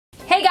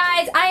Hey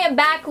guys, I am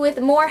back with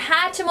more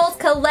Hatchimals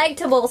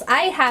CollEGGtibles.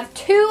 I have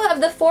 2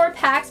 of the 4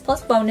 packs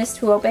plus bonus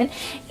to open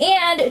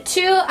and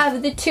 2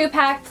 of the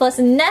 2-pack plus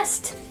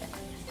nest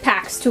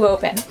packs to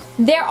open.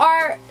 There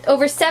are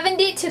over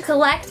 70 to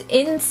collect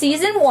in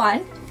season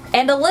 1,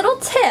 and a little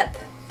tip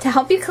to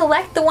help you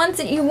collect the ones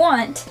that you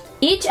want.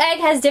 Each egg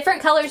has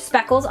different colored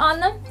speckles on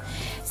them,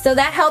 so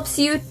that helps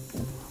you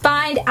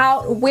find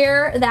out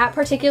where that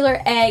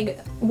particular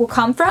egg will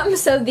come from.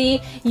 So the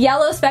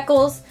yellow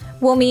speckles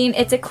will mean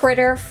it's a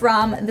critter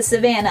from the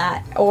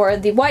savannah, or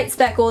the white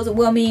speckles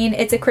will mean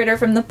it's a critter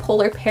from the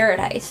polar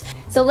paradise.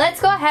 So let's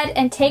go ahead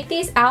and take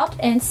these out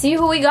and see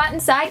who we got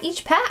inside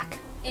each pack.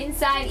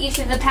 Inside each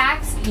of the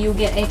packs, you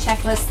get a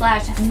checklist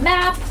 /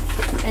 map.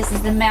 This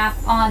is the map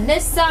on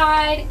this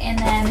side, and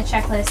then the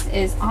checklist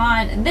is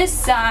on this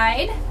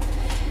side.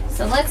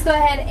 So let's go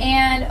ahead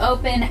and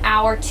open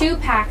our 2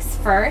 packs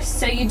first.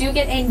 So you do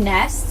get a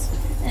nest.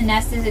 The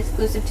nest is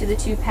exclusive to the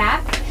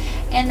 2-pack.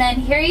 And then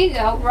here you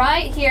go,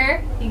 right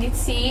here, you can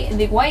see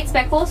the white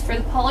speckles for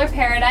the polar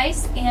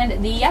paradise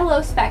and the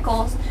yellow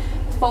speckles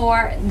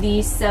for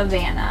the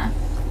savannah.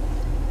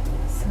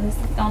 So this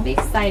is gonna be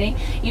exciting.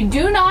 You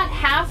do not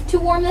have to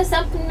warm this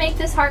up and make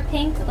this heart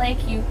pink like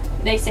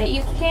they say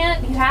you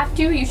can't. You have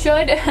to, you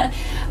should.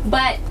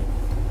 But,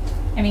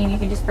 I mean, you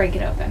can just break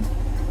it open.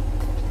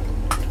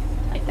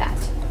 Like that.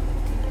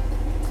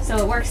 So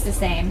it works the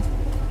same.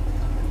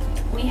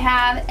 We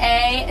have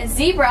a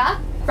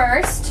zebra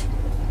first.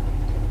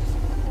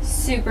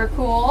 Super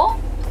cool.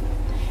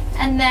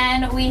 And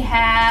then we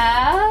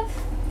have,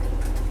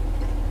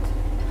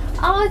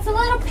 oh, it's a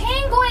little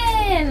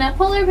penguin, a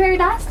polar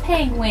paradise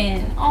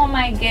penguin. Oh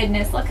my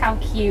goodness, look how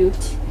cute.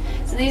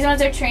 So these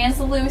ones are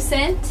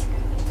translucent.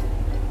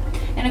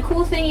 And a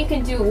cool thing you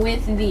can do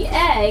with the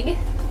egg,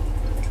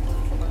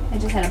 I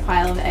just had a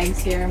pile of eggs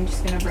here. I'm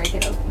just gonna break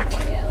it open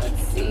for you.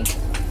 Let's see.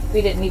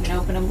 We didn't even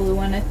open a blue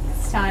one at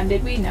this time,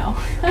 did we? No.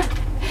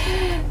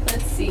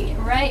 Let's see.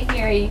 Right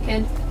here you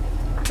could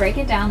break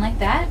it down like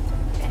that,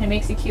 and it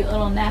makes a cute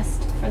little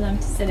nest for them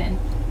to sit in.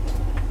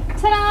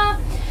 Ta-da!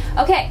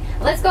 Okay,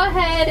 let's go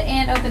ahead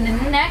and open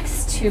the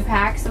next 2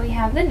 packs. So we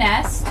have the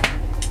nest,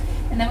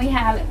 and then we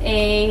have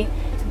a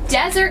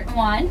desert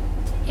one,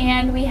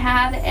 and we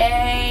have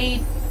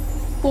a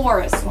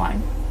forest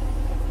one.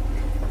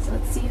 So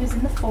let's see who's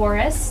in the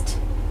forest.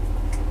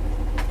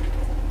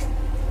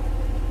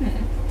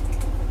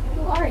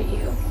 Who are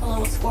you? A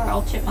little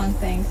squirrel chipmunk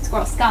thing.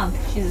 Squirrel skunk.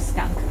 She's a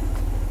skunk.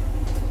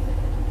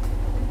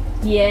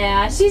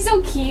 Yeah, she's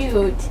so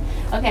cute.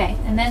 Okay,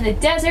 and then the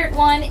desert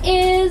one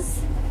is,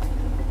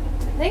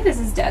 I think this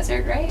is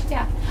desert, right?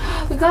 Yeah.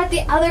 We got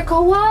the other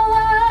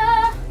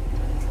koala.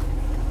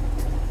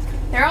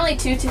 There are only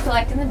 2 to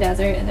collect in the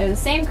desert, and they're the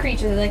same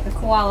creature. They're like the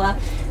koala,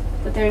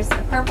 but there's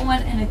a purple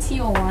one and a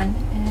teal one,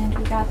 and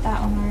we got that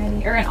one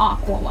already. Or an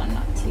aqua one,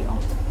 not teal.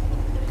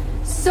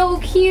 So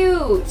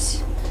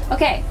cute.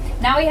 Okay,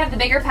 now we have the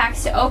bigger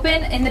packs to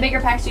open. In the bigger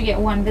packs you get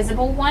 1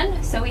 visible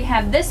one. So we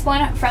have this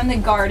one from the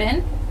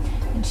garden,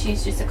 and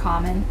she's just a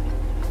common.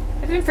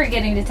 I've been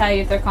forgetting to tell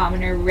you if they're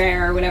common or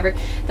rare or whatever.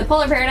 The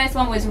polar paradise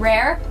one was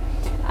rare.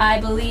 I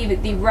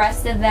believe the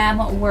rest of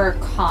them were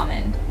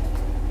common.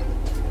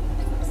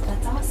 So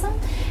that's awesome.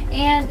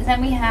 And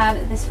then we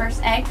have this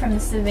first egg from the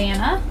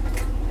savannah.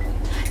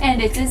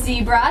 And it's a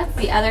zebra. It's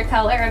the other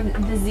color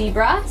of the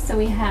zebra. So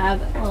we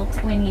have little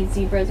twinny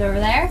zebras over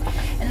there.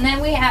 And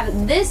then we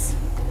have this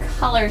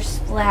color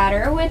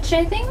splatter, which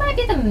I think might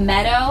be the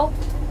meadow.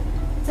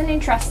 It's an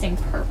interesting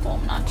purple.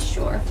 I'm not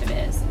sure if it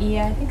is.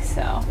 Yeah, I think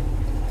so.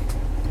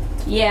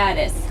 Yeah,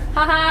 it is.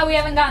 Haha, we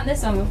haven't gotten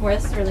this one before.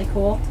 This is really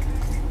cool.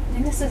 I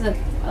think this is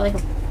like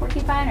a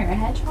porcupine or a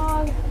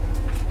hedgehog.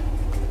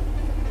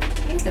 I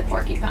think it's a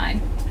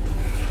porcupine.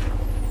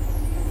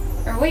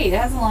 Or wait, it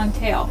has a long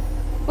tail.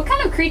 What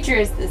kind of creature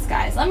is this,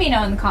 guys? Let me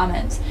know in the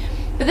comments.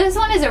 But this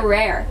one is a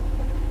rare.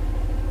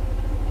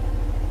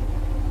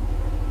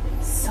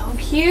 So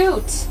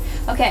cute.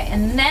 Okay,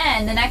 and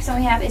then the next one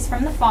we have is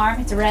from the farm.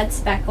 It's red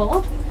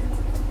speckled.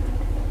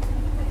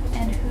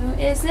 And who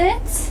is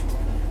it?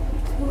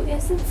 Who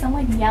is it?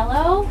 Someone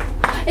yellow?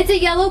 It's a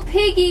yellow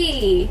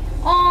piggy.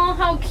 Oh,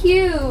 how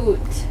cute.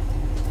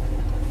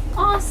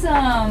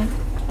 Awesome.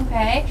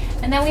 Okay,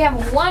 and then we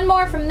have 1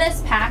 more from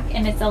this pack,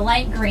 and it's a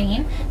light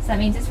green. So that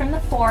means it's from the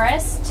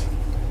forest.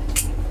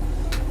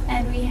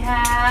 And we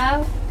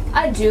have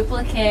a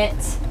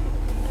duplicate.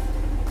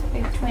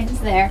 Big twins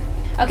there.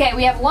 Okay,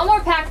 we have 1 more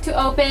pack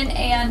to open,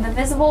 and the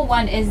visible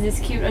one is this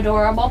cute,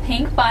 adorable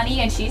pink bunny,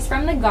 and she's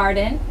from the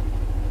garden.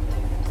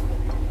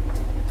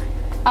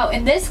 Oh,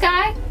 and this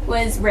guy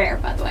was rare,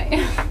 by the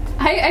way.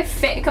 I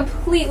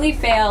completely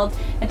failed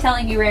at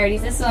telling you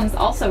rarities. This one's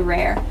also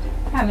rare.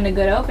 I'm having a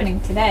good opening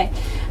today.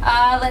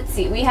 Let's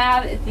see, we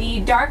have the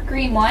dark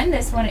green one.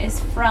 This one is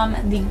from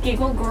the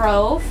Giggle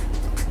Grove.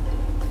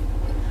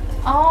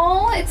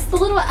 Oh, it's the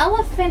little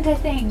elephant, I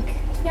think.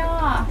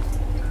 Yeah.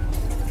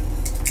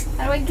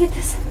 How do I get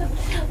this?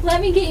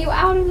 Let me get you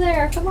out of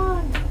there. Come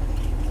on.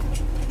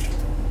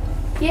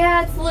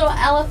 Yeah, it's the little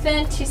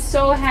elephant. She's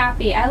so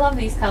happy. I love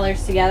these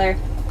colors together.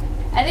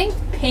 I think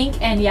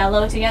pink and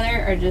yellow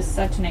together are just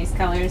such nice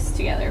colors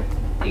together.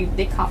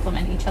 They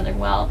complement each other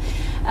well.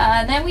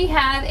 Then we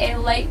have a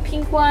light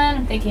pink one.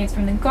 I'm thinking it's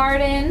from the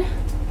garden.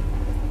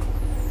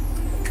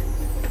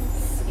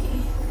 Let's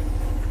see.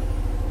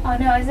 Oh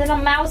no, is it a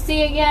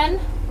mousy again?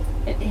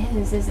 It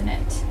is, isn't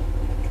it?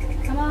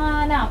 Come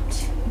on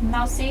out,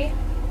 mousy.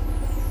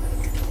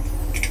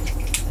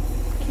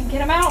 Can you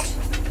get him out?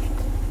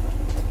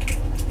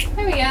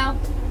 There we go.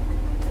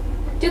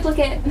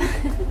 Duplicate.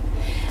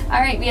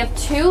 Alright, we have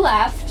 2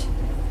 left.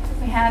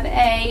 We have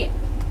a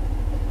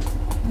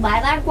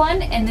lilac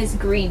one and this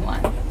green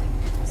one.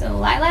 So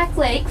Lilac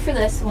Lake for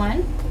this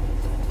one.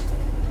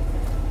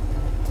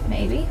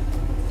 Maybe.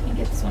 Can't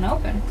get this one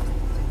open.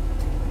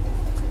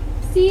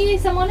 See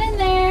someone in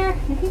there.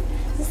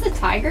 Is this the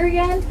tiger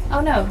again? Oh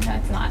no, no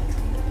it's not.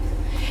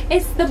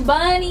 It's the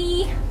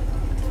bunny.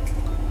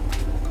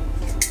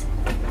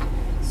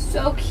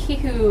 So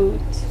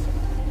cute.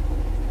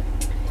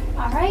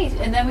 Alright,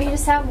 and then we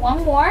just have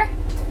one more.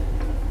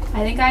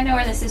 I think I know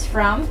where this is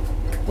from.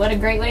 What a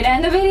great way to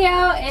end the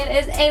video.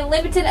 It is a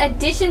limited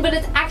edition, but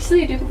it's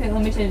actually a duplicate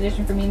limited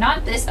edition for me.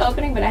 Not this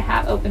opening, but I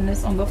have opened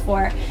this one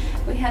before.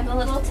 We have the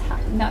little,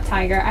 not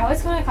tiger, I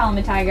always want to call him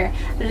a tiger,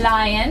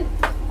 lion.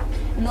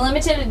 And the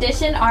limited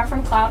edition are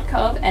from Cloud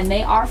Cove, and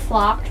they are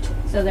flocked,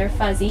 so they're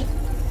fuzzy.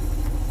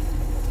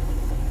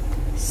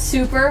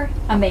 Super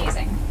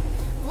amazing.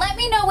 Let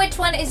me know which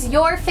one is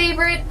your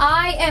favorite.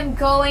 I am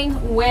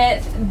going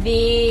with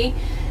the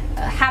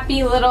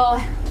happy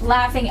little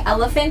laughing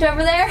elephant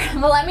over there.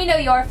 But let me know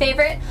your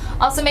favorite.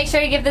 Also make sure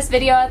you give this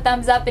video a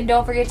thumbs up and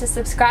don't forget to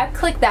subscribe.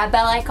 Click that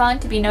bell icon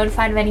to be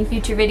notified of any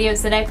future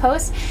videos that I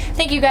post.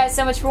 Thank you guys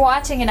so much for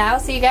watching and I will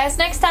see you guys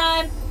next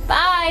time.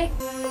 Bye!